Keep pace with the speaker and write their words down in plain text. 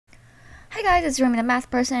Hi guys, it's Remy the math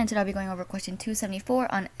person, and today I'll be going over question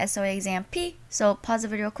 274 on SOA exam P. So pause the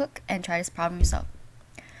video quick and try this problem yourself.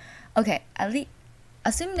 Okay,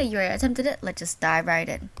 assuming that you already attempted it, let's just dive right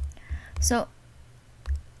in. So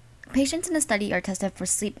patients in the study are tested for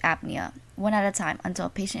sleep apnea one at a time until a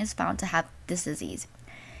patient is found to have this disease.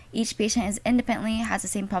 Each patient is independently has the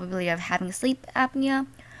same probability of having sleep apnea.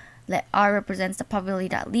 Let R represents the probability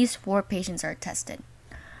that at least 4 patients are tested.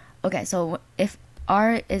 Okay, so if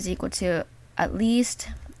R is equal to at least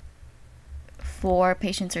 4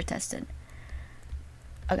 patients are tested.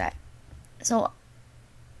 Okay, so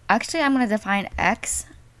actually I'm going to define X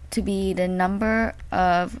to be the number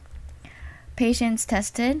of patients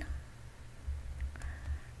tested,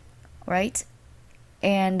 right?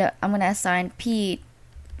 And I'm going to assign P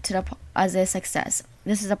to as a success.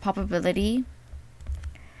 This is a probability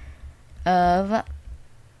of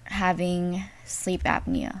having sleep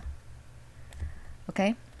apnea.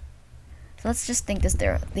 Okay, so let's just think this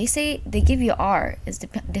through. They give you R is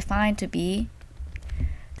defined to be,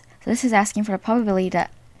 so this is asking for a probability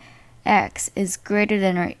that X is greater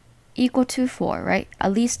than or equal to 4, right?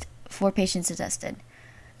 At least 4 patients are tested.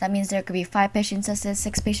 That means there could be 5 patients tested,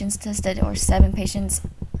 6 patients tested, or 7 patients.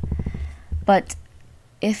 But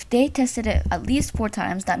if they tested it at least 4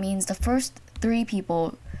 times, that means the first 3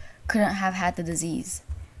 people couldn't have had the disease.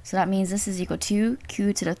 So that means this is equal to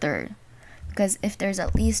Q to the third. Because if there's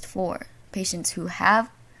at least 4 patients who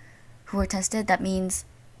were tested, that means,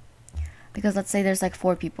 because let's say there's like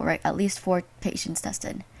 4 people, right? At least 4 patients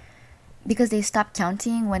tested. Because they stop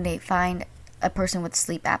counting when they find a person with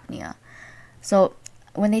sleep apnea. So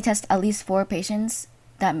when they test at least 4 patients,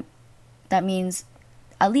 that means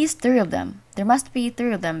at least 3 of them. There must be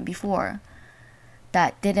 3 of them before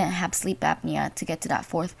that didn't have sleep apnea to get to that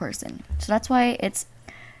 4th person. So that's why it's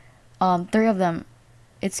 3 of them.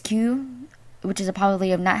 It's Q, which is a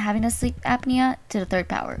probability of not having a sleep apnea, to the 3rd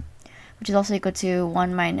power, which is also equal to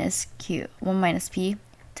 1 minus P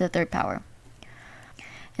to the 3rd power.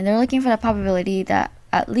 And they're looking for the probability that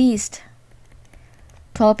at least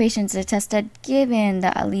 12 patients are tested, given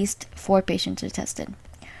that at least 4 patients are tested.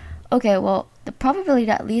 Okay, well, the probability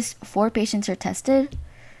that at least 4 patients are tested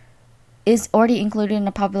is already included in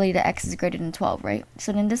the probability that X is greater than 12, right?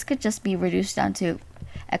 So then this could just be reduced down to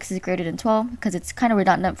X is greater than 12, because it's kind of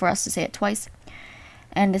redundant for us to say it twice.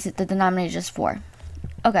 And this is the denominator is just 4.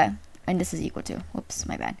 Okay, and this is equal to, whoops,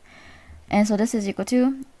 my bad. And so this is equal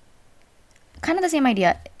to, kind of the same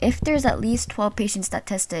idea. If there's at least 12 patients that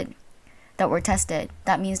were tested,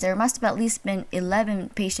 that means there must have at least been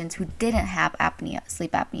 11 patients who didn't have apnea,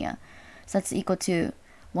 sleep apnea. So that's equal to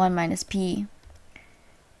 1 minus P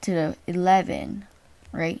to the 11,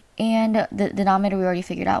 right? And the denominator we already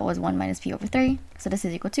figured out was 1 minus P over 3. So this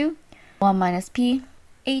is equal to 1 minus P,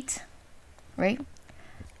 8, right?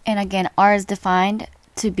 And again, R is defined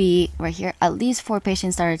to be right here, at least 4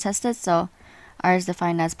 patients that are tested. So R is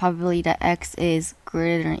defined as probability that X is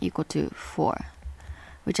greater than or equal to 4,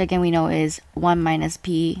 which again we know is 1 minus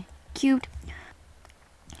P cubed.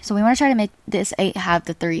 So we want to try to make this 8 have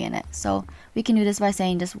the 3 in it. So we can do this by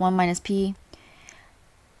saying just 1 minus P,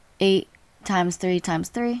 8 times 3 times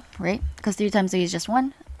 3, right? Because 3 times 3 is just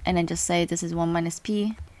 1. And then just say this is 1 minus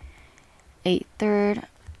P, 8/3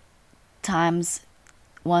 times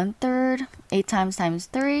 1/3, 8 times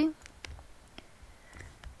 3.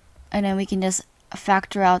 And then we can just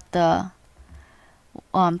factor out the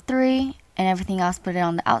 3 and everything else, put it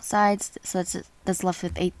on the outsides. So that's left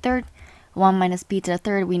with 8/3. 1 minus P to the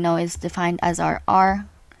 3rd we know is defined as our R.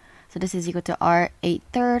 So this is equal to R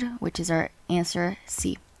 8/3, which is our answer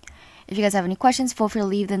C. If you guys have any questions, feel free to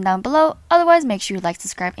leave them down below. Otherwise, make sure you like,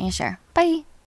 subscribe, and share. Bye!